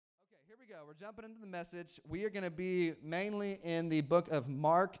go. We're jumping into the message. We are going to be mainly in the book of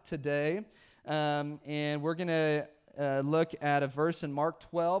Mark today, and we're going to look at a verse in Mark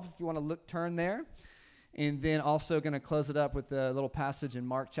 12, if you want to turn there, and then also going to close it up with a little passage in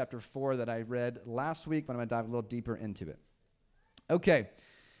Mark chapter 4 that I read last week, but I'm going to dive a little deeper into it. Okay,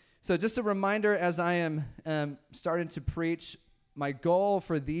 so just a reminder as I am starting to preach, my goal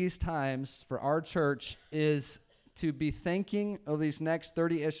for these times for our church is to be thinking over these next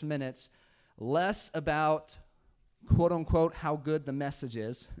 30-ish minutes less about, quote-unquote, how good the message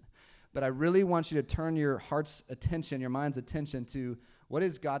is, but I really want you to turn your heart's attention, your mind's attention to what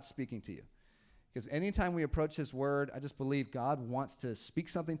is God speaking to you. Because anytime we approach His Word, I just believe God wants to speak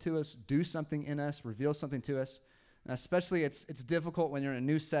something to us, do something in us, reveal something to us. And especially it's difficult when you're in a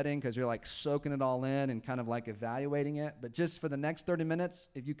new setting because you're like soaking it all in and kind of like evaluating it. But just for the next 30 minutes,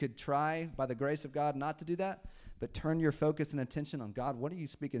 if you could try, by the grace of God, not to do that, but turn your focus and attention on God. What are you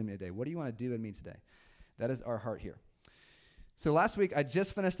speaking to me today? What do you want to do in me today? That is our heart here. So last week, I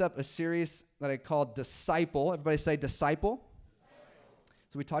just finished up a series that I called Disciple. Everybody say Disciple.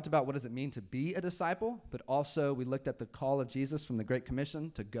 So we talked about what does it mean to be a disciple, but also we looked at the call of Jesus from the Great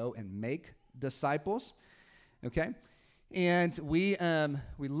Commission to go and make disciples. Okay? And we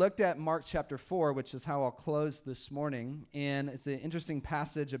looked at Mark chapter 4, which is how I'll close this morning. And it's an interesting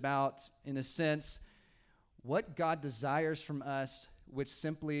passage about, in a sense, what God desires from us, which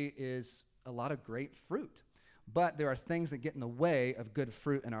simply is a lot of great fruit. But there are things that get in the way of good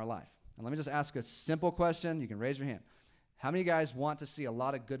fruit in our life. And let me just ask a simple question. You can raise your hand. How many of you guys want to see a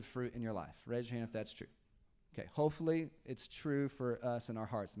lot of good fruit in your life? Raise your hand if that's true. Okay, hopefully it's true for us in our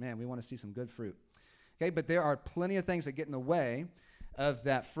hearts. Man, we want to see some good fruit. Okay, but there are plenty of things that get in the way of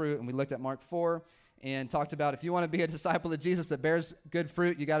that fruit. And we looked at Mark 4 and talked about if you want to be a disciple of Jesus that bears good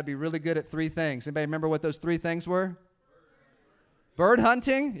fruit, you got to be really good at three things. Anybody remember what those three things were? Bird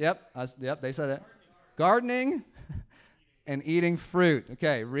hunting. Yep, they said it. Gardening and eating fruit.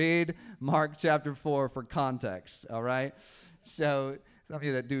 Okay, read Mark chapter 4 for context, all right? So some of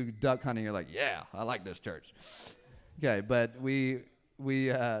you that do duck hunting, you're like, yeah, I like this church. Okay, but we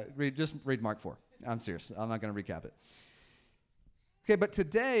read Mark 4. I'm serious. I'm not going to recap it. Okay, but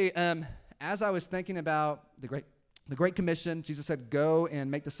today, as I was thinking about the Great Commission, Jesus said, go and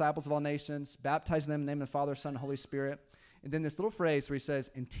make disciples of all nations, baptize them in the name of the Father, Son, and Holy Spirit. And then this little phrase where he says,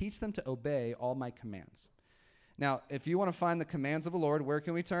 and teach them to obey all my commands. Now, if you want to find the commands of the Lord, where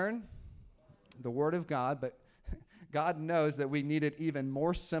can we turn? The Word of God, but God knows that we need it even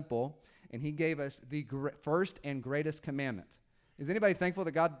more simple, and He gave us the first and greatest commandment. Is anybody thankful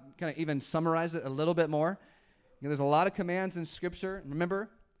that God kind of even summarized it a little bit more? You know, there's a lot of commands in Scripture. Remember,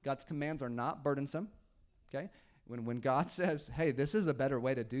 God's commands are not burdensome, okay? When God says, hey, this is a better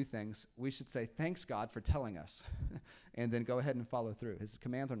way to do things, we should say, thanks, God, for telling us, and then go ahead and follow through. His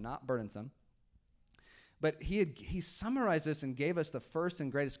commands are not burdensome. But he summarized this and gave us the first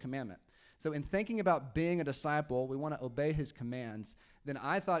and greatest commandment. So in thinking about being a disciple, we want to obey His commands. Then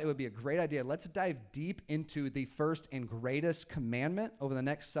I thought it would be a great idea. Let's dive deep into the first and greatest commandment over the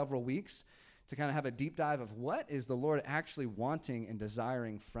next several weeks to kind of have a deep dive of what is the Lord actually wanting and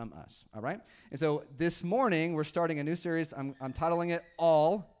desiring from us, all right? And so this morning, we're starting a new series. I'm titling it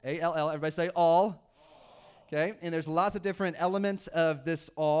All, A-L-L. Everybody say All. Okay, and there's lots of different elements of this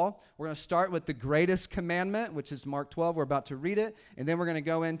all. We're going to start with the greatest commandment, which is Mark 12. We're about to read it. And then we're going to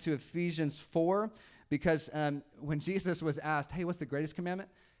go into Ephesians 4, because when Jesus was asked, hey, what's the greatest commandment?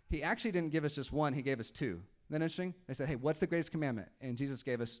 He actually didn't give us just one. He gave us two. Isn't that interesting? They said, hey, what's the greatest commandment? And Jesus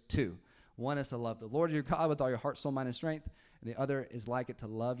gave us two. One is to love the Lord your God with all your heart, soul, mind, and strength. And the other is like it, to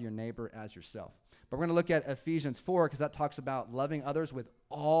love your neighbor as yourself. But we're going to look at Ephesians 4, because that talks about loving others with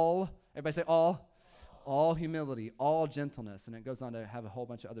all, everybody say all humility, all gentleness, and it goes on to have a whole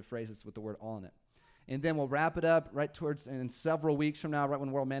bunch of other phrases with the word all in it. And then we'll wrap it up right towards, in several weeks from now, right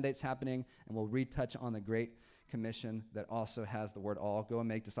when World Mandate's happening, and we'll retouch on the Great Commission that also has the word all. Go and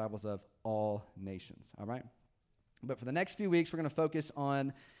make disciples of all nations, all right? But for the next few weeks, we're going to focus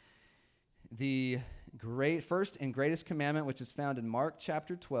on the first and greatest commandment, which is found in Mark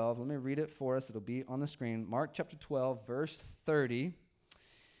chapter 12. Let me read it for us. It'll be on the screen. Mark chapter 12, verse 30.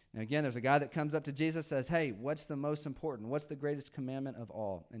 Now, again, there's a guy that comes up to Jesus, says, hey, what's the most important? What's the greatest commandment of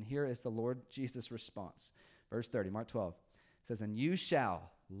all? And here is the Lord Jesus' response. Verse 30, Mark 12. It says, and you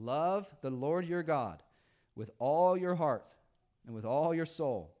shall love the Lord your God with all your heart and with all your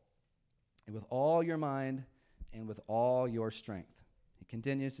soul and with all your mind and with all your strength. He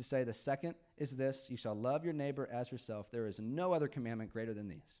continues to say, the second is this, you shall love your neighbor as yourself. There is no other commandment greater than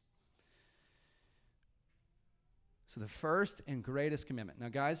these. So the first and greatest commandment. Now,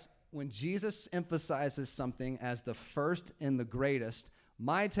 guys, when Jesus emphasizes something as the first and the greatest,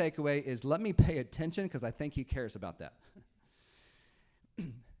 My takeaway is let me pay attention because I think he cares about that.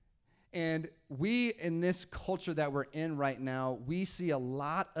 And we, in this culture that we're in right now, we see a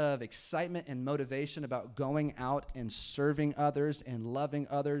lot of excitement and motivation about going out and serving others and loving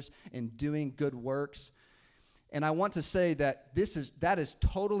others and doing good works. And I want to say that that is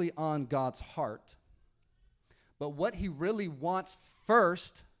totally on God's heart. But what he really wants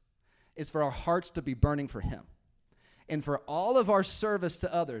first is for our hearts to be burning for him. And for all of our service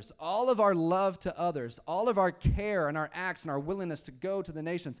to others, all of our love to others, all of our care and our acts and our willingness to go to the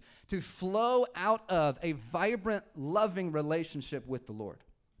nations, to flow out of a vibrant, loving relationship with the Lord.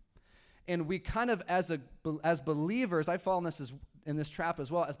 And we kind of, as believers, I fall in this trap as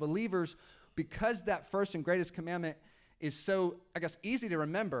well, as believers, because that first and greatest commandment is so, I guess, easy to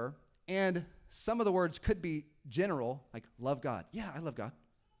remember, and some of the words could be general, like love God. Yeah, I love God.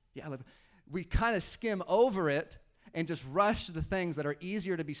 Yeah, I love God. We kind of skim over it and just rush to the things that are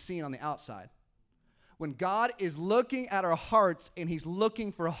easier to be seen on the outside. When God is looking at our hearts, and he's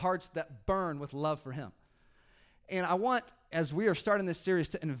looking for hearts that burn with love for him. And I want, as we are starting this series,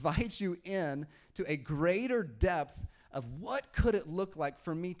 to invite you in to a greater depth of what could it look like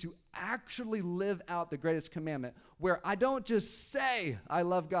for me to actually live out the greatest commandment, where I don't just say I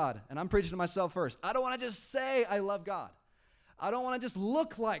love God, and I'm preaching to myself first. I don't want to just say I love God. I don't want to just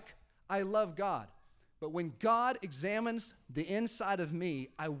look like I love God. But when God examines the inside of me,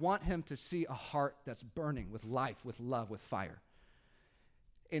 I want him to see a heart that's burning with life, with love, with fire.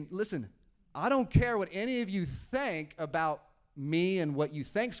 And listen, I don't care what any of you think about me and what you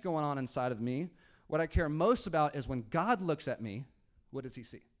think's going on inside of me. What I care most about is when God looks at me, what does he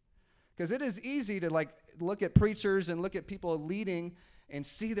see? Because it is easy to look at preachers and look at people leading and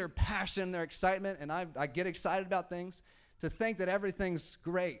see their passion, their excitement, and I get excited about things, to think that everything's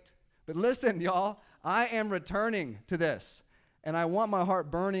great. But listen, y'all, I am returning to this, and I want my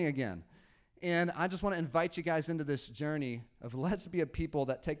heart burning again. And I just want to invite you guys into this journey of let's be a people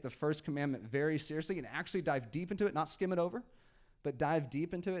that take the first commandment very seriously and actually dive deep into it, not skim it over, but dive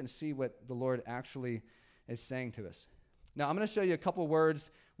deep into it and see what the Lord actually is saying to us. Now, I'm going to show you a couple words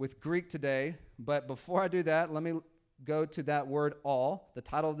with Greek today, but before I do that, let me go to that word all, the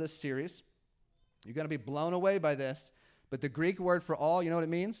title of this series. You're going to be blown away by this, but the Greek word for all, you know what it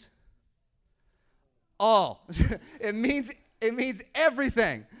means? All. It means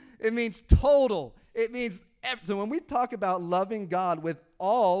everything. It means total. It means so when we talk about loving God with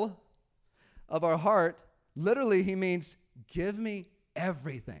all of our heart, literally he means give me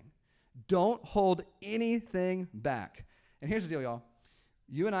everything. Don't hold anything back. And here's the deal, y'all.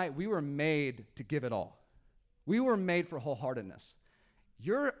 You and I, we were made to give it all. We were made for wholeheartedness.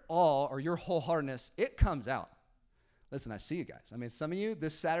 Your all or your wholeheartedness, it comes out. Listen, I see you guys. I mean, some of you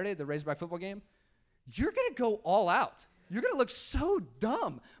this Saturday, the Razorback football game, you're going to go all out. You're going to look so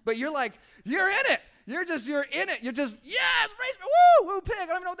dumb, but you're like, you're in it. You're in it. You're just, yes, Razorback, woo, pig. I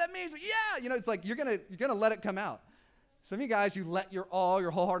don't even know what that means, but yeah. It's like you're going to let it come out. Some of you guys, you let your all,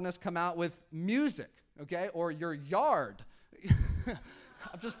 your wholeheartedness come out with music, okay, or your yard.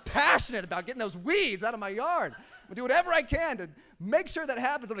 I'm just passionate about getting those weeds out of my yard. I'm going to do whatever I can to make sure that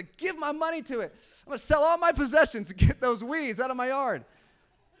happens. I'm going to give my money to it. I'm going to sell all my possessions to get those weeds out of my yard.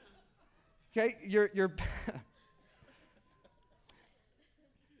 Okay, your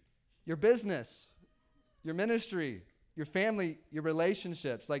business, your ministry, your family, your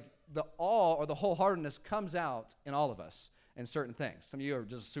relationships, like the all or the wholeheartedness comes out in all of us in certain things. Some of you are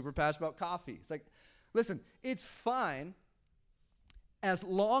just super passionate about coffee. It's like, listen, it's fine as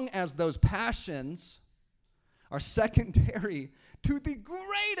long as those passions are secondary to the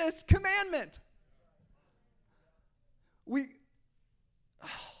greatest commandment.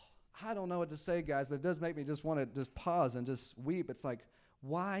 I don't know what to say, guys, but it does make me just want to just pause and just weep. It's like,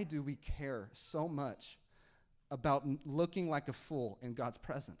 why do we care so much about looking like a fool in God's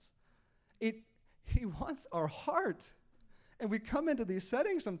presence? He wants our heart. And we come into these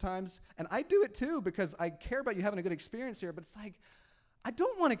settings sometimes, and I do it too because I care about you having a good experience here, but it's like, I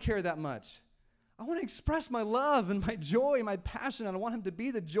don't want to care that much. I want to express my love and my joy and my passion, and I want him to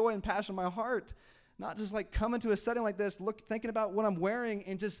be the joy and passion of my heart. Not just like coming to a setting like this, thinking about what I'm wearing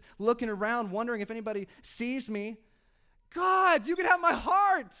and just looking around, wondering if anybody sees me. God, you can have my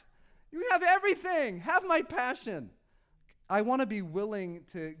heart. You can have everything. Have my passion. I want to be willing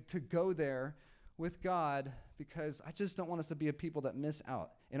to go there with God because I just don't want us to be a people that miss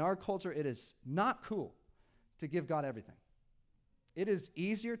out. In our culture, it is not cool to give God everything. It is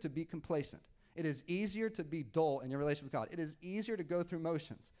easier to be complacent. It is easier to be dull in your relationship with God. It is easier to go through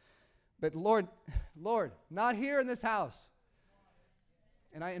motions. But Lord, not here in this house.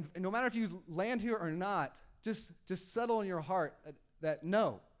 And no matter if you land here or not, just settle in your heart. that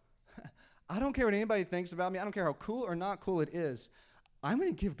no, I don't care what anybody thinks about me. I don't care how cool or not cool it is. I'm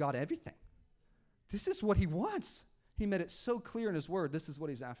going to give God everything. This is what he wants. He made it so clear in his word. This is what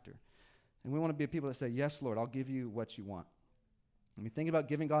he's after. And we want to be people that say, yes, Lord, I'll give you what you want. When we think about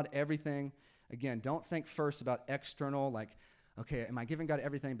giving God everything, again, don't think first about external, like, okay, am I giving God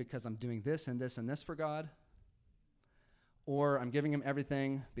everything because I'm doing this and this and this for God? Or I'm giving him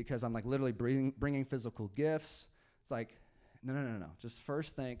everything because I'm like literally bringing physical gifts. It's like, no. Just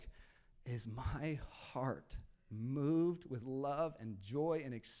first think, is my heart moved with love and joy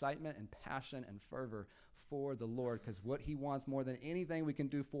and excitement and passion and fervor for the Lord? Because what he wants more than anything we can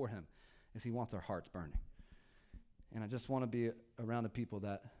do for him is he wants our hearts burning. And I just want to be around the people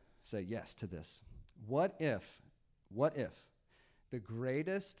that say yes to this. What if the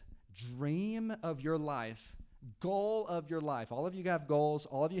greatest dream of your life, goal of your life, all of you have goals,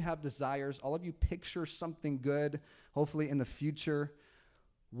 all of you have desires, all of you picture something good, hopefully in the future.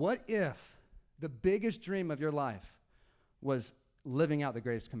 What if the biggest dream of your life was living out the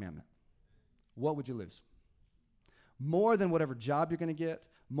greatest commandment? What would you lose? More than whatever job you're going to get,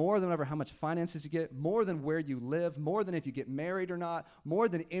 more than whatever how much finances you get, more than where you live, more than if you get married or not, more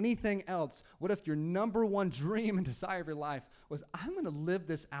than anything else. What if your number one dream and desire of your life was, I'm going to live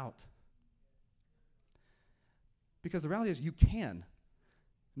this out? Because the reality is you can,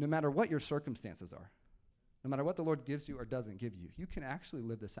 no matter what your circumstances are, no matter what the Lord gives you or doesn't give you, you can actually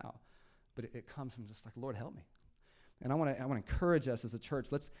live this out. But it comes from just like, Lord, help me. And I want to encourage us as a church.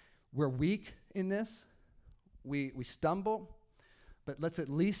 We're weak in this. We stumble, but let's at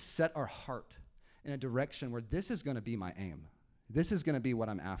least set our heart in a direction where this is going to be my aim. This is going to be what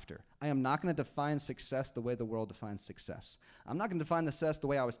I'm after. I am not going to define success the way the world defines success. I'm not going to define success the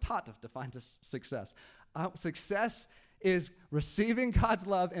way I was taught to define success. Success is receiving God's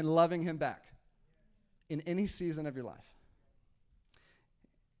love and loving him back in any season of your life.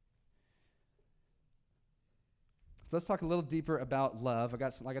 So let's talk a little deeper about love. I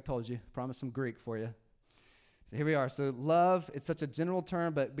got some, like I told you, promised some Greek for you. So here we are. So love, it's such a general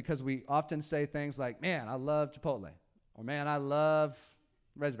term, but because we often say things like, man, I love Chipotle, or man, I love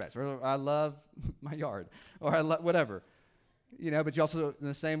Razorbacks, or I love my yard, or I love whatever. But you also, in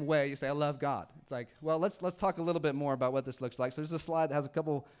the same way, you say, I love God. It's like, well, let's talk a little bit more about what this looks like. So there's a slide that has a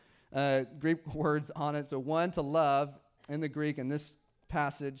couple Greek words on it. So one, to love, in the Greek, in this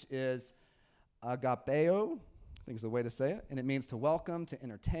passage is agapeo, I think is the way to say it, and it means to welcome, to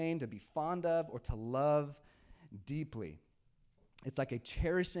entertain, to be fond of, or to love deeply. It's like a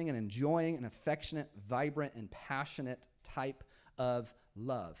cherishing and enjoying an affectionate, vibrant, and passionate type of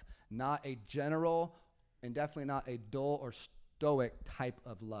love. Not a general and definitely not a dull or stoic type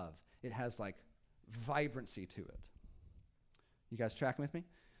of love. It has like vibrancy to it. You guys tracking with me?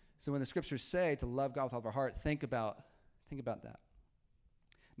 So when the scriptures say to love God with all of our heart, think about that.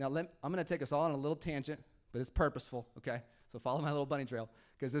 Now I'm going to take us all on a little tangent, but it's purposeful, okay? So follow my little bunny trail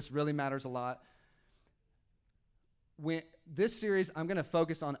because this really matters a lot. When this series, I'm going to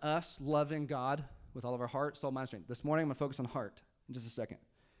focus on us loving God with all of our heart, soul, mind, strength. This morning, I'm going to focus on heart in just a second.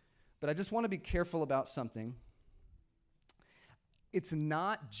 But I just want to be careful about something. It's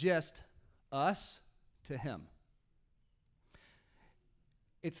not just us to him.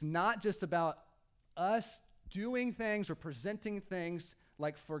 It's not just about us doing things or presenting things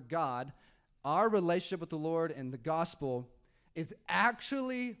like for God. Our relationship with the Lord and the gospel is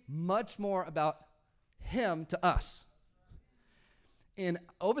actually much more about him to us. And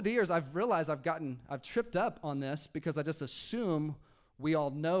over the years, I've realized I've tripped up on this because I just assume we all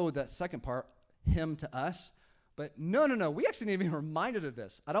know that second part, him to us. But no. We actually need to be reminded of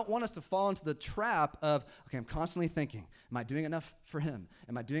this. I don't want us to fall into the trap of, okay, I'm constantly thinking, am I doing enough for him?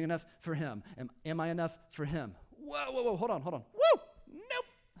 Am I doing enough for him? Am I enough for him? Whoa, hold on. Woo,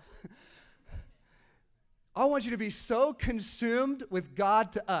 nope. I want you to be so consumed with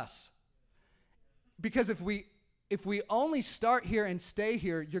God to us. Because if we only start here and stay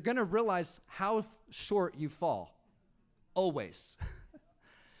here, you're going to realize how short you fall. Always.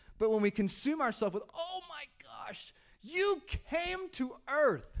 But when we consume ourselves with, oh my gosh, you came to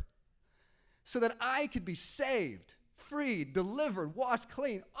earth so that I could be saved, freed, delivered, washed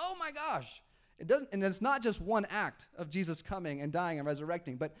clean. Oh my gosh. And it's not just one act of Jesus coming and dying and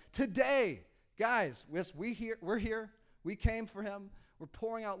resurrecting, but today, guys, we're here. We came for him. We're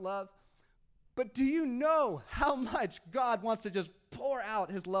pouring out love. But do you know how much God wants to just pour out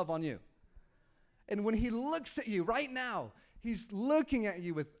his love on you? And when he looks at you right now, he's looking at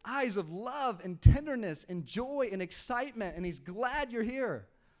you with eyes of love and tenderness and joy and excitement, and he's glad you're here.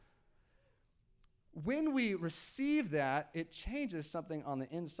 When we receive that, it changes something on the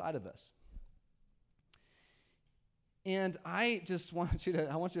inside of us. And I just want you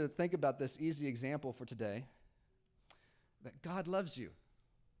to think about this easy example for today, that God loves you.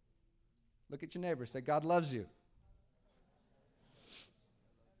 Look at your neighbor, say, God loves you.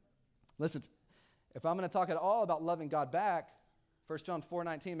 Listen, if I'm going to talk at all about loving God back, 1 John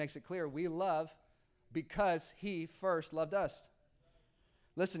 4:19 makes it clear we love because he first loved us.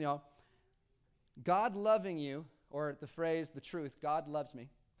 Listen, y'all, God loving you, or the phrase, the truth, God loves me,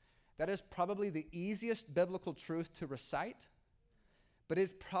 that is probably the easiest biblical truth to recite, but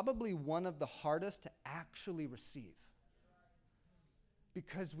it's probably one of the hardest to actually receive.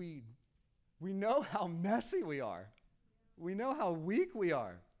 Because we know how messy we are. We know how weak we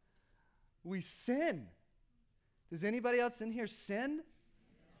are. We sin. Does anybody else in here sin?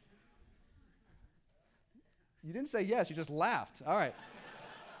 You didn't say yes, you just laughed. All right.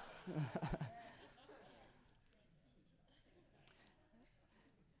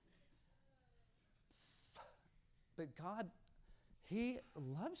 But God, he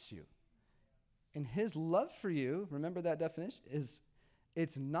loves you. And his love for you, remember that definition,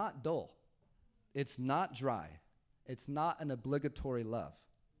 it's not dull. It's not dry. It's not an obligatory love.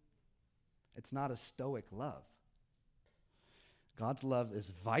 It's not a stoic love. God's love is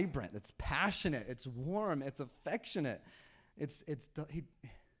vibrant, it's passionate, it's warm, it's affectionate. He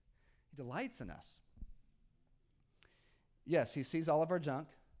delights in us. Yes, he sees all of our junk.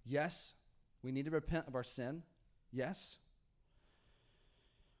 Yes, we need to repent of our sin. Yes.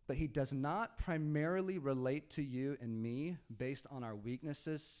 But he does not primarily relate to you and me based on our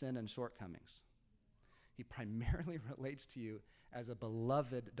weaknesses, sin, and shortcomings. He primarily relates to you as a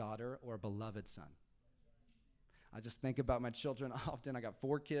beloved daughter or a beloved son. I just think about my children often. I got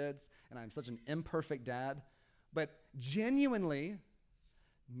 4 kids, and I'm such an imperfect dad. But genuinely,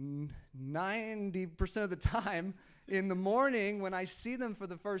 90% of the time in the morning when I see them for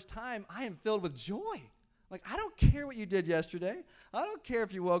the first time, I am filled with joy. Like, I don't care what you did yesterday. I don't care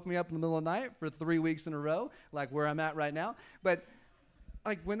if you woke me up in the middle of the night for 3 weeks in a row, like where I'm at right now. But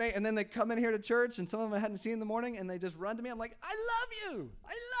like then they come in here to church, and some of them I hadn't seen in the morning, and they just run to me. I'm like, I love you.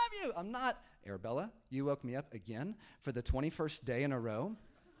 I love you. I'm not, Arabella, you woke me up again for the 21st day in a row.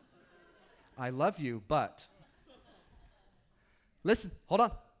 I love you, but listen, hold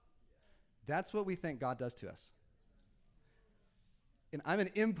on. That's what we think God does to us. And I'm an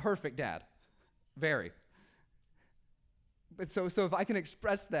imperfect dad, very. But so if I can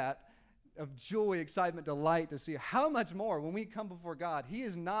express that of joy, excitement, delight to see how much more when we come before God, he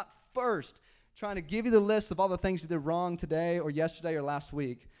is not first trying to give you the list of all the things you did wrong today or yesterday or last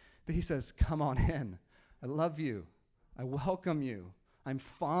week, but he says, come on in. I love you. I welcome you. I'm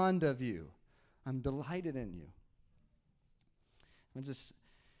fond of you. I'm delighted in you.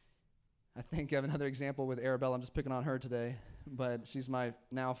 I think I have another example with Arabella. I'm just picking on her today, but she's my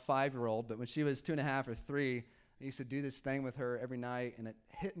now 5-year-old. But when she was 2.5 or 3, I used to do this thing with her every night, and it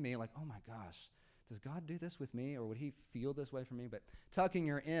hit me like, oh my gosh, does God do this with me, or would he feel this way for me? But tucking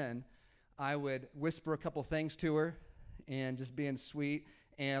her in, I would whisper a couple things to her and just being sweet,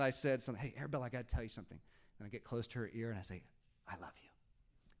 and I said something, hey, Arabella, I got to tell you something. And I get close to her ear, and I say, I love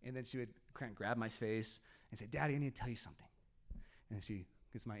you. And then she would kind of grab my face and say, Daddy, I need to tell you something. And then she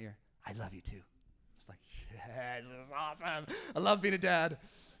gets my ear, I love you too. It's like, yeah, this is awesome. I love being a dad.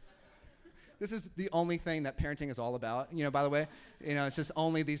 This is the only thing that parenting is all about. By the way, it's just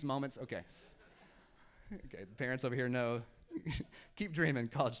only these moments. Okay, the parents over here know. Keep dreaming,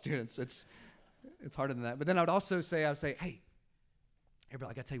 college students. It's harder than that. But then I would say, hey, Ariel,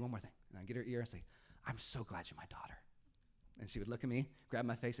 I got to tell you one more thing. And I'd get her ear and say, I'm so glad you're my daughter. And she would look at me, grab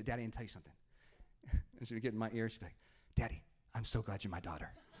my face, say, Daddy, I need to tell you something. And she would get in my ear, she'd be like, Daddy, I'm so glad you're my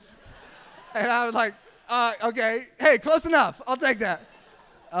daughter. And I was like, okay, hey, close enough. I'll take that.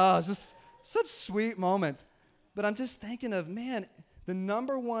 It's just such sweet moments. But I'm just thinking of, man, the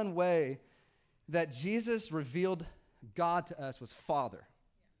number one way that Jesus revealed God to us was Father.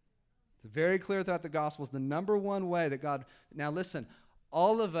 It's very clear throughout the Gospels, the number one way that God, now listen,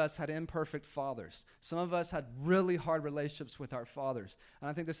 all of us had imperfect fathers. Some of us had really hard relationships with our fathers. And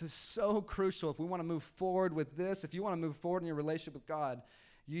I think this is so crucial. If we want to move forward with this, if you want to move forward in your relationship with God,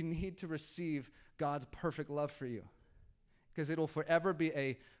 you need to receive God's perfect love for you. Because it'll forever be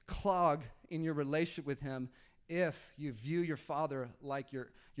a clog in your relationship with him if you view your father like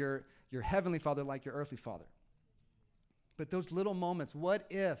your heavenly father like your earthly father. But those little moments, what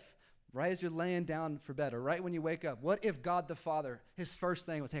if, right as you're laying down for bed or right when you wake up, what if God the Father, his first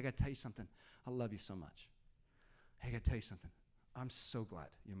thing was, hey, I got to tell you something. I love you so much. Hey, I got to tell you something. I'm so glad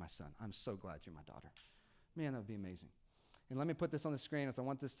you're my son. I'm so glad you're my daughter. Man, that would be amazing. And let me put this on the screen as I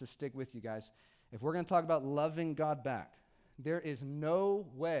want this to stick with you guys. If we're going to talk about loving God back, there is no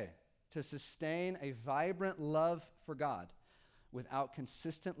way to sustain a vibrant love for God without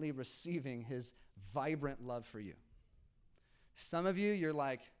consistently receiving his vibrant love for you. Some of you, you're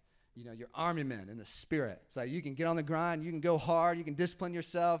like, you're army men in the spirit. It's like you can get on the grind, you can go hard, you can discipline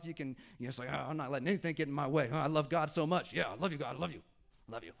yourself, you're just like, I'm not letting anything get in my way. I love God so much. Yeah, I love you, God, I love you.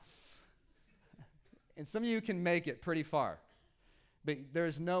 I love you. And some of you can make it pretty far. But there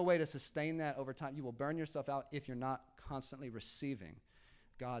is no way to sustain that over time. You will burn yourself out if you're not constantly receiving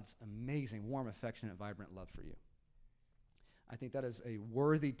God's amazing, warm, affectionate, vibrant love for you. I think that is a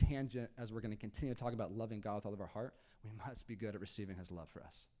worthy tangent as we're going to continue to talk about loving God with all of our heart. We must be good at receiving his love for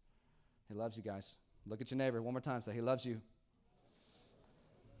us. He loves you guys. Look at your neighbor one more time. Say, he loves you.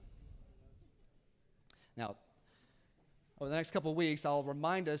 Now, over the next couple of weeks, I'll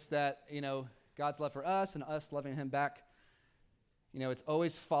remind us that, God's love for us and us loving him back, it's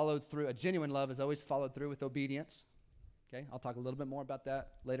always followed through. A genuine love is always followed through with obedience. Okay, I'll talk a little bit more about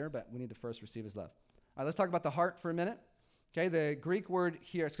that later, but we need to first receive his love. All right, let's talk about the heart for a minute. Okay, the Greek word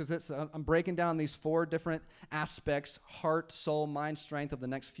here is because I'm breaking down these 4 different aspects: heart, soul, mind, strength, of the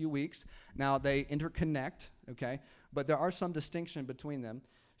next few weeks. Now, they interconnect, okay, but there are some distinction between them.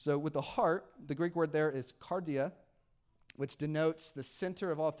 So with the heart, the Greek word there is cardia, which denotes the center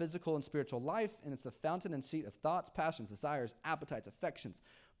of all physical and spiritual life, and it's the fountain and seat of thoughts, passions, desires, appetites, affections,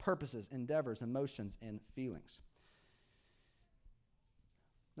 purposes, endeavors, emotions, and feelings.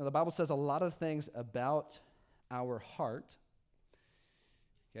 Now, the Bible says a lot of things about our heart.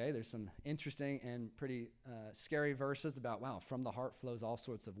 Okay, there's some interesting and pretty scary verses about, from the heart flows all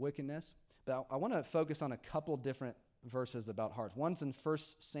sorts of wickedness. But I want to focus on a couple different verses about hearts. One's in 1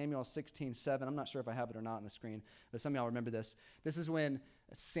 Samuel 16:7. I'm not sure if I have it or not on the screen, but some of y'all remember this. This is when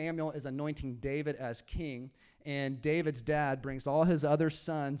Samuel is anointing David as king, and David's dad brings all his other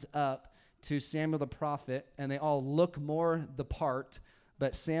sons up to Samuel the prophet, and they all look more the part.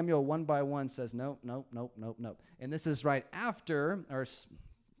 But Samuel, one by one, says, nope. And this is right after, or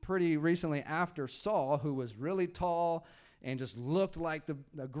pretty recently after, Saul, who was really tall and just looked like the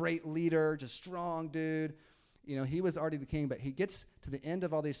great leader, just strong dude. He was already the king, but he gets to the end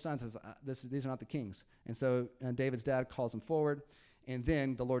of all these sons and says, these are not the kings. And so David's dad calls him forward, and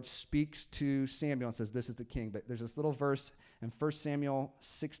then the Lord speaks to Samuel and says, this is the king. But there's this little verse in 1 Samuel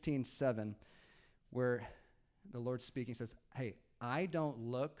 16:7 where the Lord's speaking, says, hey, I don't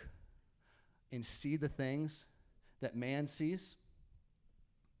look and see the things that man sees.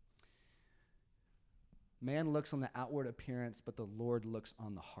 Man looks on the outward appearance, but the Lord looks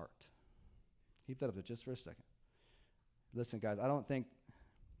on the heart. Keep that up there just for a second. Listen, guys, I don't think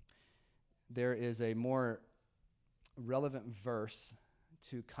there is a more relevant verse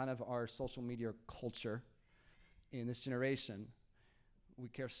to kind of our social media culture in this generation. We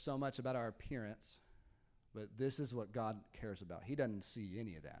care so much about our appearance, but this is what God cares about. He doesn't see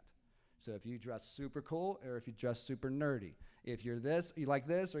any of that. So if you dress super cool or if you dress super nerdy, if you're this, you like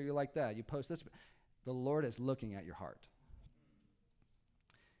this, or you like that, you post this, the Lord is looking at your heart.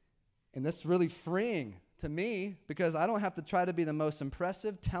 And that's really freeing to me because I don't have to try to be the most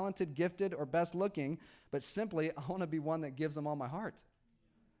impressive, talented, gifted, or best looking, but simply I want to be one that gives them all my heart.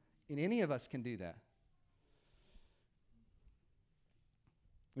 And any of us can do that.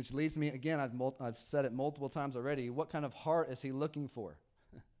 Which leads me, again, I've said it multiple times already, what kind of heart is he looking for?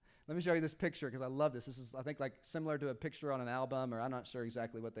 Let me show you this picture because I love this. This is, I think, like similar to a picture on an album, or I'm not sure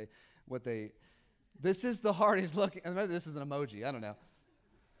exactly what they, this is the heart he's looking, and maybe this is an emoji, I don't know.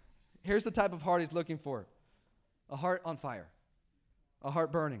 Here's the type of heart he's looking for. A heart on fire. A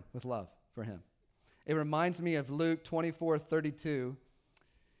heart burning with love for him. It reminds me of Luke 24:32,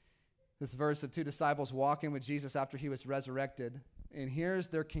 this verse of 2 disciples walking with Jesus after he was resurrected. And here's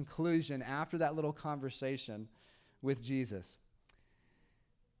their conclusion after that little conversation with Jesus.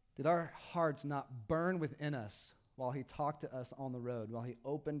 Did our hearts not burn within us while he talked to us on the road, while he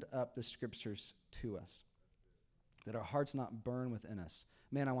opened up the scriptures to us? Did our hearts not burn within us?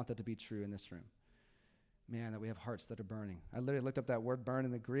 Man, I want that to be true in this room. Man, that we have hearts that are burning. I literally looked up that word burn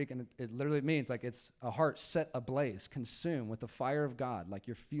in the Greek, and it literally means like it's a heart set ablaze, consumed with the fire of God, like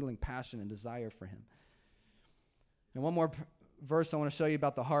you're feeling passion and desire for him. And one more verse I want to show you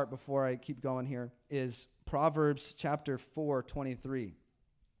about the heart before I keep going here is Proverbs chapter 4:23.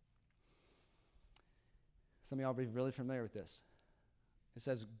 Some of y'all will be really familiar with this. It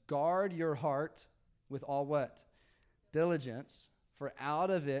says, guard your heart with all what? Diligence, for out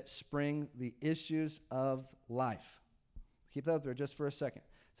of it spring the issues of life. Keep that up there just for a second.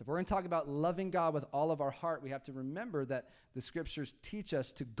 So if we're going to talk about loving God with all of our heart, we have to remember that the scriptures teach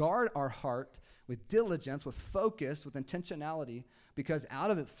us to guard our heart with diligence, with focus, with intentionality, because out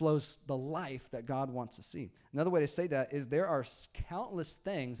of it flows the life that God wants to see. Another way to say that is there are countless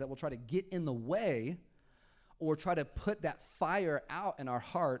things that will try to get in the way or try to put that fire out in our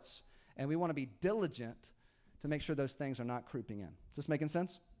hearts, and we want to be diligent to make sure those things are not creeping in. Is this making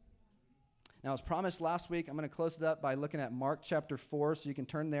sense? Now, as promised last week, I'm going to close it up by looking at Mark chapter 4, so you can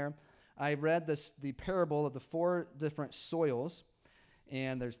turn there. I read the parable of the 4 different soils,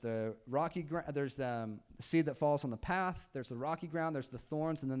 and there's the rocky ground, there's the seed that falls on the path, there's the rocky ground, there's the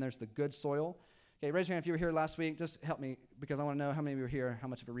thorns, and then there's the good soil. Okay, raise your hand if you were here last week. Just help me, because I want to know how many of you were here, how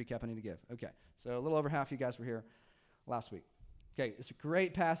much of a recap I need to give. Okay, so a little over half of you guys were here last week. Okay, it's a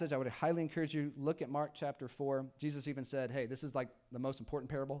great passage. I would highly encourage you, look at Mark chapter 4. Jesus even said, hey, this is like the most important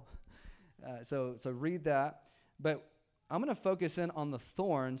parable. So read that. But I'm going to focus in on the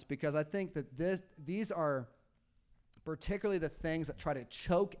thorns because I think that these are particularly the things that try to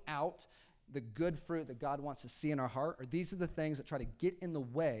choke out the good fruit that God wants to see in our heart, or these are the things that try to get in the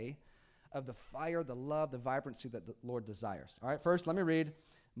way of the fire, the love, the vibrancy that the Lord desires. All right, first let me read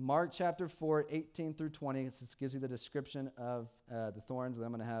Mark chapter 4, 18 through 20. This gives you the description of the thorns, and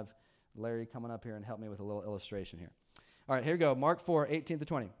I'm going to have Larry coming up here and help me with a little illustration here. All right, here we go. Mark 4, 18 through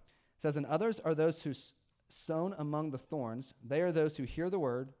 20. It says, and others are those who sown among the thorns. They are those who hear the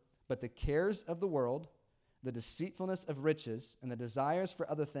word, but the cares of the world, the deceitfulness of riches, and the desires for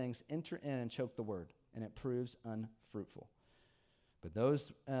other things enter in and choke the word, and it proves unfruitful. But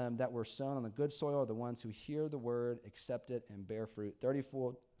those that were sown on the good soil are the ones who hear the word, accept it, and bear fruit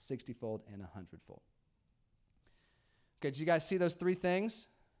 30-fold, 60-fold, and 100-fold. Okay, did you guys see those 3 things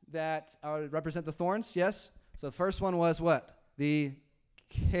that represent the thorns? Yes? So the first one was what? The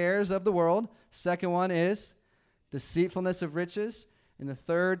cares of the world. Second one is deceitfulness of riches. And the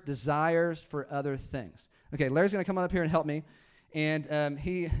third, desires for other things. Okay, Larry's going to come on up here and help me. And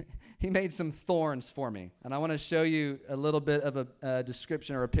he made some thorns for me. And I want to show you a little bit of a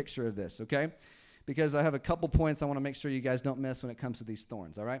description or a picture of this, okay? Because I have a couple points I want to make sure you guys don't miss when it comes to these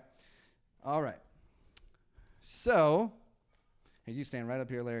thorns, all right? All right. So, hey, you stand right up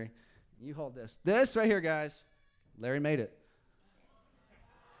here, Larry. You hold this. This right here, guys, Larry made it.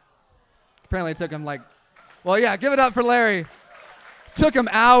 Apparently it took him well, yeah, give it up for Larry. Took him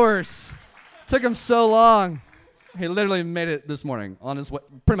hours. Took him so long. He literally made it this morning on his way,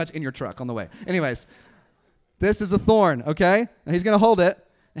 pretty much in your truck on the way. Anyways, this is a thorn, okay? And he's going to hold it.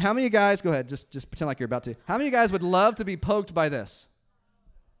 And how many of you guys, go ahead, just pretend like you're about to. How many of you guys would love to be poked by this?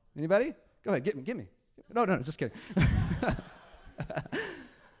 Anybody? Go ahead, get me. No, just kidding.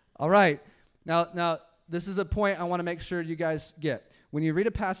 All right. Now, this is a point I want to make sure you guys get. When you read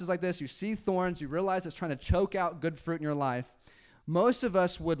a passage like this, you see thorns, you realize it's trying to choke out good fruit in your life. Most of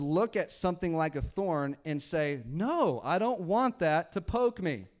us would look at something like a thorn and say, no, I don't want that to poke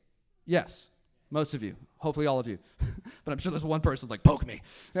me. Yes, most of you, hopefully all of you. But I'm sure there's one person who's like, poke me.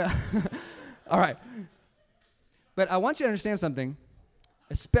 Yeah. All right. But I want you to understand something,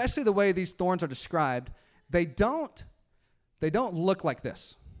 especially the way these thorns are described. They don't look like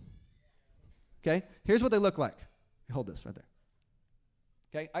this. Okay? Here's what they look like. Hold this right there.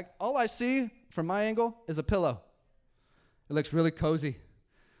 Okay? All I see from my angle is a pillow. It looks really cozy.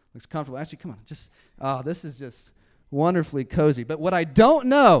 Looks comfortable. Actually, come on. This is just wonderfully cozy. But what I don't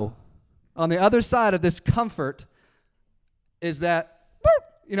know on the other side of this comfort is that,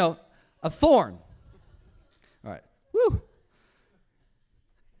 a thorn. All right. Woo.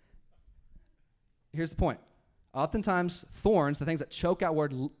 Here's the point. Oftentimes, thorns, the things that choke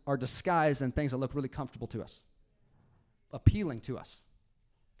outward, are disguised in things that look really comfortable to us, appealing to us.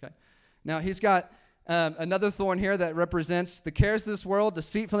 Okay. Now, he's got another thorn here that represents the cares of this world,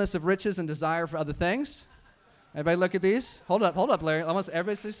 deceitfulness of riches, and desire for other things. Everybody look at these. Hold up, Larry. Almost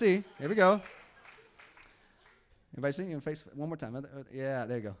everybody see. Here we go. Everybody see? You can face one more time. Yeah,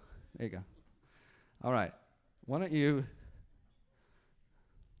 there you go. All right. Why don't you,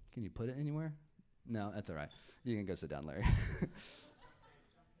 can you put it anywhere? No, that's all right. You can go sit down, Larry.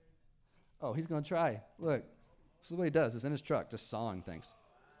 Oh, he's going to try. Look, this is what he does. He's in his truck just sawing things.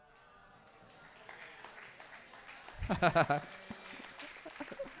 Man,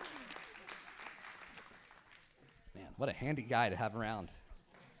 what a handy guy to have around.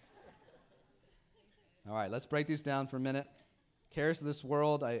 All right, let's break these down for a minute. Cares of this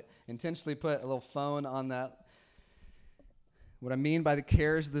world, I intentionally put a little phone on that. What I mean by the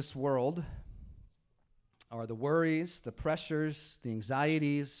cares of this world are the worries, the pressures, the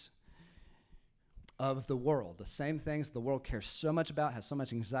anxieties of the world. The same things the world cares so much about, has so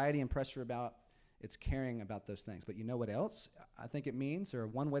much anxiety and pressure about, It's caring about those things. But you know what else I think it means, or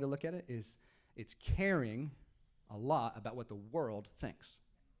one way to look at it is it's caring a lot about what the world thinks.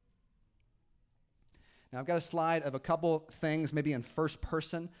 Now, I've got a slide of a couple things, maybe in first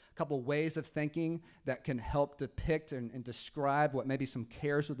person, a couple ways of thinking that can help depict and describe what maybe some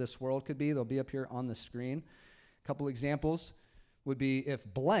cares of this world could be. They'll be up here on the screen. A couple examples would be if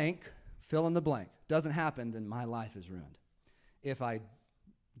blank, fill in the blank, doesn't happen, then my life is ruined. If I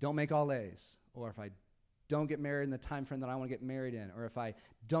don't make all A's, or if I don't get married in the time frame that I want to get married in, or if I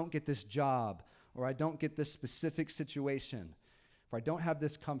don't get this job, or I don't get this specific situation, if I don't have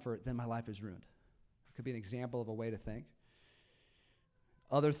this comfort, then my life is ruined. It could be an example of a way to think.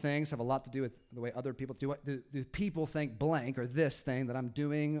 Other things have a lot to do with the way other people do it. Do people think blank or this thing that I'm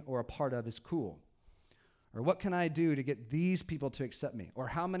doing or a part of is cool? Or what can I do to get these people to accept me? Or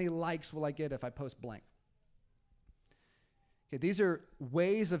how many likes will I get if I post blank? Okay, these are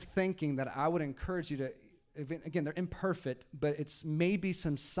ways of thinking that I would encourage you to, again, they're imperfect, but it's maybe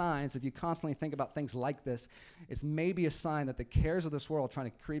some signs. If you constantly think about things like this, it's maybe a sign that the cares of this world are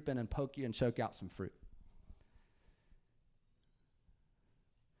trying to creep in and poke you and choke out some fruit.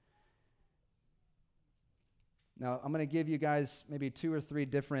 Now, I'm going to give you guys maybe 2 or 3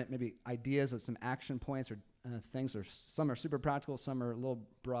 different maybe ideas of some action points or things. Or some are super practical, some are a little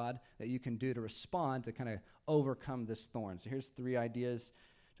broad that you can do to respond to kind of overcome this thorn. So here's 3 ideas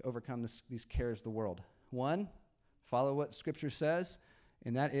to overcome these cares of the world. 1, follow what Scripture says,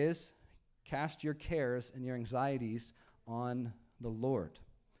 and that is cast your cares and your anxieties on the Lord.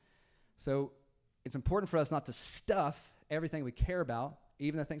 So it's important for us not to stuff everything we care about,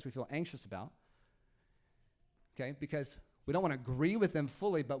 even the things we feel anxious about. Okay, because we don't want to agree with them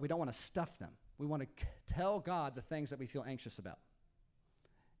fully, but we don't want to stuff them. We want to tell God the things that we feel anxious about.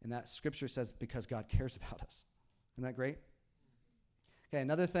 And that Scripture says because God cares about us. Isn't that great? Okay,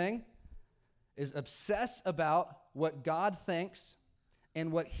 another thing is obsess about what God thinks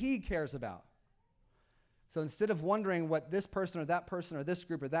and what He cares about. So instead of wondering what this person or this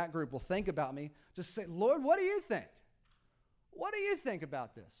group or that group will think about me, just say, Lord, what do you think? What do you think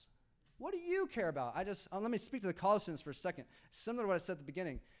about this? What do you care about? Let me speak to the college students for a second. Similar to what I said at the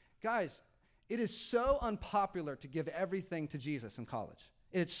beginning. Guys, it is so unpopular to give everything to Jesus in college.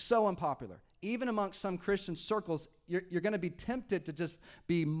 It's so unpopular. Even amongst some Christian circles, you're going to be tempted to just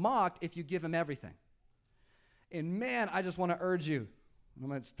be mocked if you give him everything. And man, I just want to urge you, I'm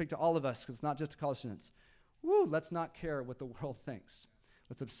going to speak to all of us because it's not just to college students. Let's not care what the world thinks.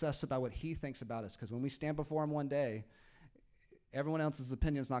 Let's obsess about what he thinks about us, because when we stand before him one day, everyone else's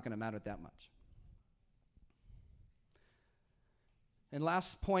opinion is not going to matter that much. And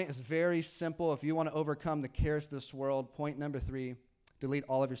last point is very simple. If you want to overcome the cares of this world, point number 3, delete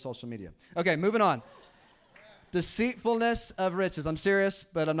all of your social media. Okay, moving on. Deceitfulness of riches. I'm serious,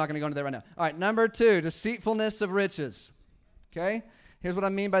 but I'm not going to go into that right now. All right, number 2, deceitfulness of riches. Okay, here's what I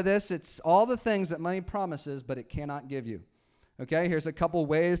mean by this. It's all the things that money promises, but it cannot give you. Okay, here's a couple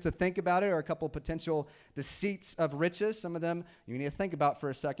ways to think about it, or a couple potential deceits of riches. Some of them you need to think about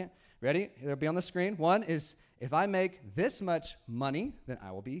for a second. Ready? It'll be on the screen. One is, if I make this much money, then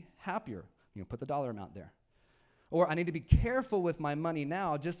I will be happier. Put the dollar amount there. Or I need to be careful with my money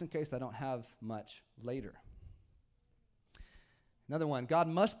now just in case I don't have much later. Another one, God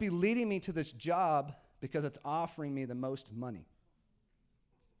must be leading me to this job because it's offering me the most money.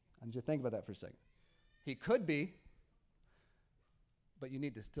 I need you to think about that for a second. He could be, but you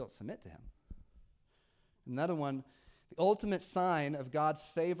need to still submit to him. Another one, the ultimate sign of God's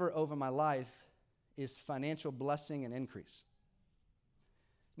favor over my life is financial blessing and increase.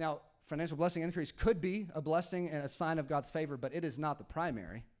 Now, financial blessing and increase could be a blessing and a sign of God's favor, but it is not the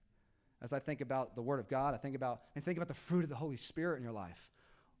primary. As I think about the Word of God, I think about the fruit of the Holy Spirit in your life.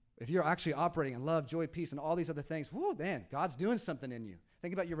 If you're actually operating in love, joy, peace, and all these other things, man, God's doing something in you.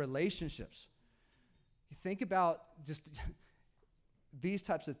 Think about your relationships. You think about just these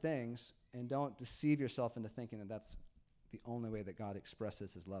types of things, and don't deceive yourself into thinking that that's the only way that God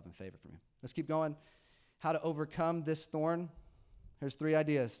expresses his love and favor for you. Let's keep going. How to overcome this thorn. Here's 3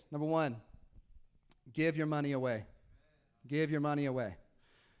 ideas. Number 1, give your money away. Give your money away.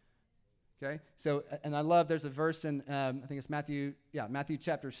 Okay? So, and I love, there's a verse in, I think it's Matthew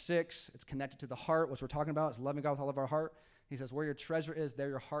chapter 6. It's connected to the heart, which we're talking about. It's loving God with all of our heart. He says, where your treasure is, there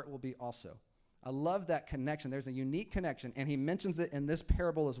your heart will be also. I love that connection. There's a unique connection, and he mentions it in this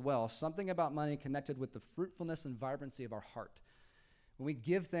parable as well. Something about money connected with the fruitfulness and vibrancy of our heart. When we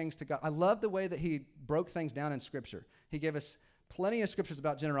give things to God, I love the way that he broke things down in Scripture. He gave us plenty of scriptures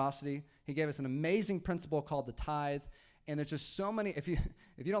about generosity. He gave us an amazing principle called the tithe, and there's just so many. If you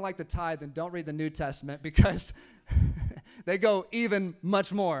don't like the tithe, then don't read the New Testament, because They go even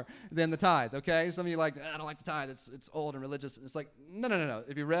much more than the tithe, okay? Some of you are like, I don't like the tithe. It's old and religious. It's like, no.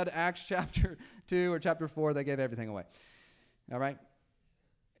 If you read Acts chapter 2 or chapter 4, they gave everything away, all right?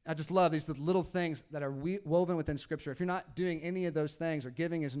 I just love these little things that are woven within Scripture. If you're not doing any of those things, or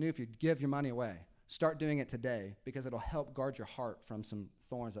giving is new, if you give your money away, start doing it today because it'll help guard your heart from some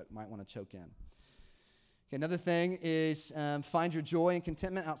thorns that might want to choke in. Okay, another thing is find your joy and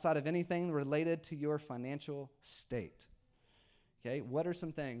contentment outside of anything related to your financial state. Okay, what are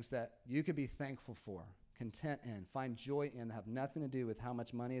some things that you could be thankful for, content in, find joy in, that have nothing to do with how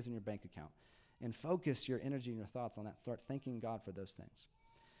much money is in your bank account? And focus your energy and your thoughts on that. Start thanking God for those things.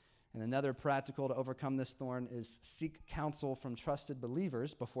 And another practical to overcome this thorn is seek counsel from trusted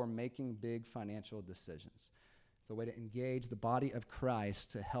believers before making big financial decisions. It's a way to engage the body of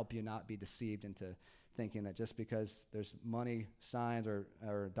Christ to help you not be deceived into thinking that just because there's money signs or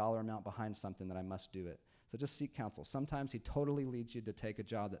a dollar amount behind something that I must do it. So just seek counsel. Sometimes he totally leads you to take a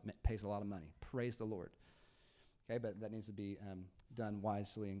job that pays a lot of money. Praise the Lord. Okay, but that needs to be done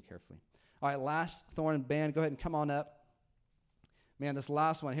wisely and carefully. All right, last thorn, band, go ahead and come on up. Man, this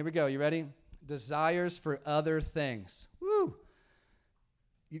last one, here we go. You ready? Desires for other things. Woo!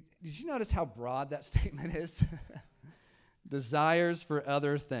 Did you notice how broad that statement is? Desires for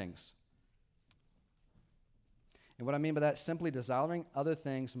other things. And what I mean by that, simply desiring other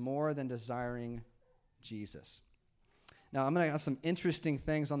things more than desiring Jesus. Now, I'm going to have some interesting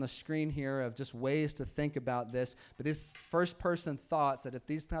things on the screen here of just ways to think about this, but these first-person thoughts that if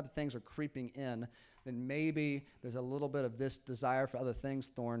these type of things are creeping in, then maybe there's a little bit of this desire for other things,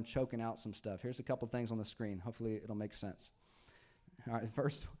 thorn, choking out some stuff. Here's a couple things on the screen. Hopefully it'll make sense. All right,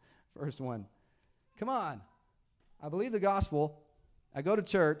 first one. Come on. I believe the gospel. I go to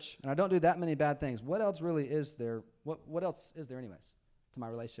church, and I don't do that many bad things. What else really is there? What else is there anyways to my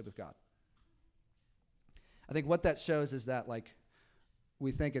relationship with God? I think what that shows is that, like,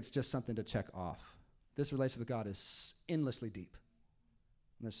 we think it's just something to check off. This relationship with God is endlessly deep.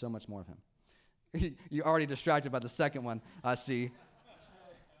 And there's so much more of him. You're already distracted by the second one, I see.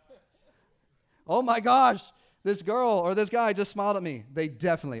 Oh my gosh, this girl or this guy just smiled at me. They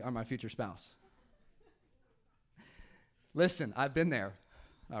definitely are my future spouse. Listen, I've been there,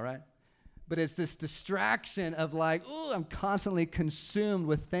 all right? But it's this distraction of like, oh, I'm constantly consumed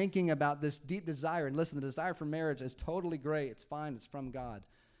with thinking about this deep desire. And listen, the desire for marriage is totally great. It's fine. It's from God.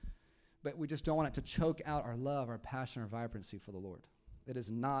 But we just don't want it to choke out our love, our passion, our vibrancy for the Lord. It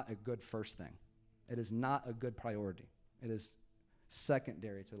is not a good first thing. It is not a good priority. It is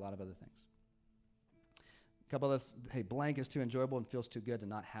secondary to a lot of other things. A couple of this, hey, blank is too enjoyable and feels too good to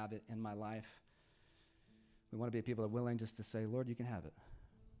not have it in my life. We want to be people that are willing just to say, Lord, you can have it.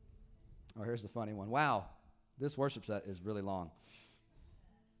 Oh, here's the funny one. Wow, this worship set is really long.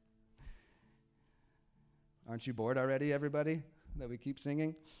 Aren't you bored already, everybody, that we keep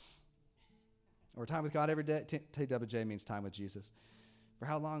singing? Or time with God every day? TWJ means time with Jesus. For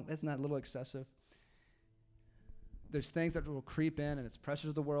how long? Isn't that a little excessive? There's things that will creep in, and it's pressures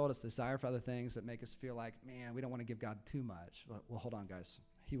of the world, it's desire for other things that make us feel like, man, we don't want to give God too much. Well, hold on, guys.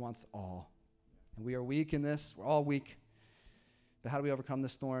 He wants all. And we are weak in this. We're all weak. But how do we overcome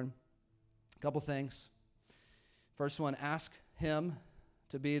this thorn? A couple things. First one, ask him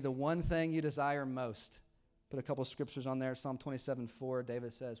to be the one thing you desire most. Put a couple of scriptures on there. Psalm 27:4,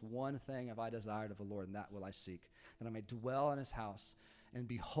 David says, one thing have I desired of the Lord, and that will I seek, that I may dwell in his house and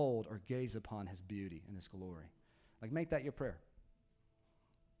behold or gaze upon his beauty and his glory. Like, make that your prayer.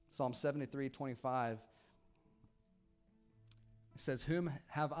 Psalm 73:25, it says, whom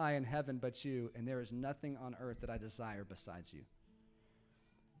have I in heaven but you, and there is nothing on earth that I desire besides you.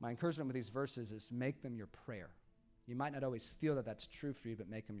 My encouragement with these verses is make them your prayer. You might not always feel that that's true for you, but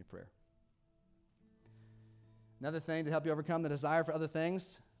make them your prayer. Another thing to help you overcome the desire for other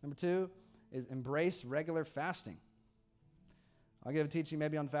things, number 2, is embrace regular fasting. I'll give a teaching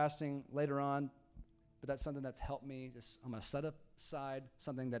maybe on fasting later on, but that's something that's helped me. I'm going to set aside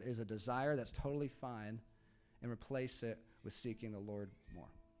something that is a desire that's totally fine and replace it with seeking the Lord more.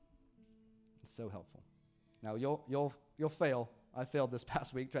 It's so helpful. Now, you'll fail. I failed this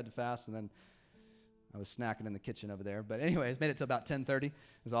past week, tried to fast, and then I was snacking in the kitchen over there. But anyways, made it to about 10:30. It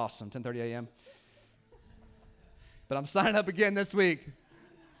was awesome, 10:30 a.m. But I'm signing up again this week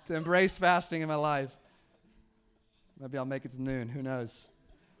to embrace fasting in my life. Maybe I'll make it to noon. Who knows?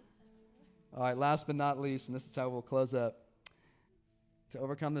 All right, last but not least, and this is how we'll close up. To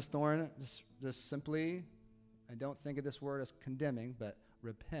overcome this thorn, just simply, I don't think of this word as condemning, but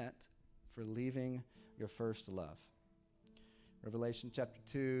repent for leaving your first love. Revelation chapter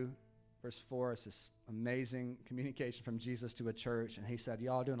 2, verse 4 is this amazing communication from Jesus to a church, and he said,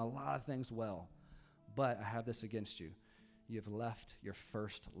 y'all are doing a lot of things well, but I have this against you. you have left your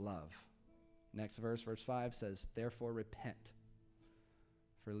first love. Next verse, verse 5 says, therefore repent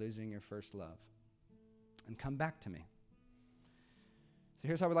for losing your first love and come back to me. So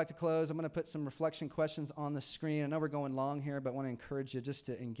here's how we'd like to close. I'm going to put some reflection questions on the screen. I know we're going long here, but I want to encourage you just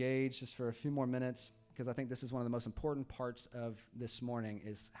to engage just for a few more minutes, because I think this is one of the most important parts of this morning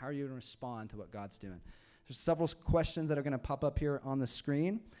is how are you going to respond to what God's doing. There's several questions that are going to pop up here on the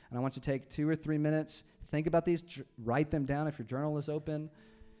screen, and I want you to take 2 or 3 minutes, think about these, write them down if your journal is open.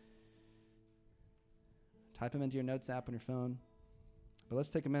 Type them into your notes app on your phone. But let's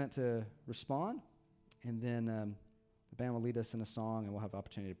take a minute to respond, and then the band will lead us in a song, and we'll have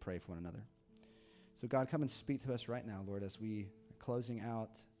opportunity to pray for one another. So God, come and speak to us right now, Lord, as we are closing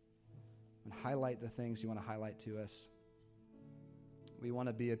out, and highlight the things you want to highlight to us. We want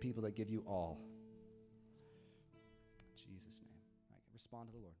to be a people that give you all. In Jesus' name. All right, respond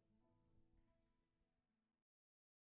to the Lord.